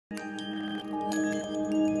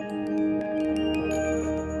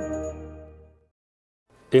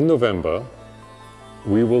In November,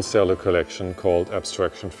 we will sell a collection called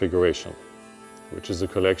Abstraction Figuration, which is a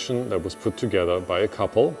collection that was put together by a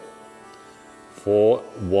couple for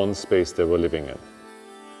one space they were living in.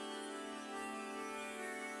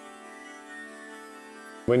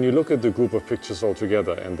 When you look at the group of pictures all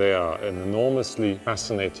together, and they are an enormously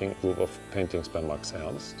fascinating group of paintings by Max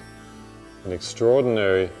Ernst, an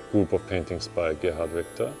extraordinary group of paintings by Gerhard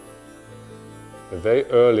Richter, a very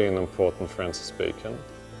early and important Francis Bacon,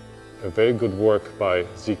 a very good work by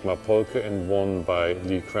Sigmar Polke and one by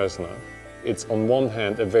Lee Krasner. It's on one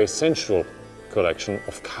hand a very sensual collection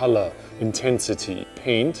of color, intensity,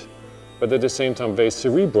 paint, but at the same time very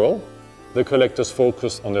cerebral. The collectors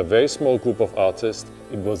focused on a very small group of artists.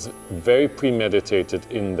 It was very premeditated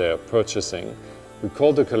in their purchasing. We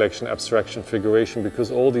call the collection Abstraction Figuration because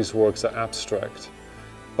all these works are abstract,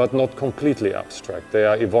 but not completely abstract. They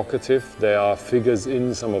are evocative, there are figures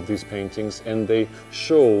in some of these paintings, and they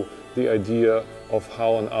show the idea of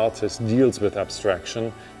how an artist deals with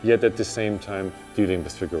abstraction, yet at the same time dealing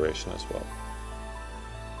with figuration as well.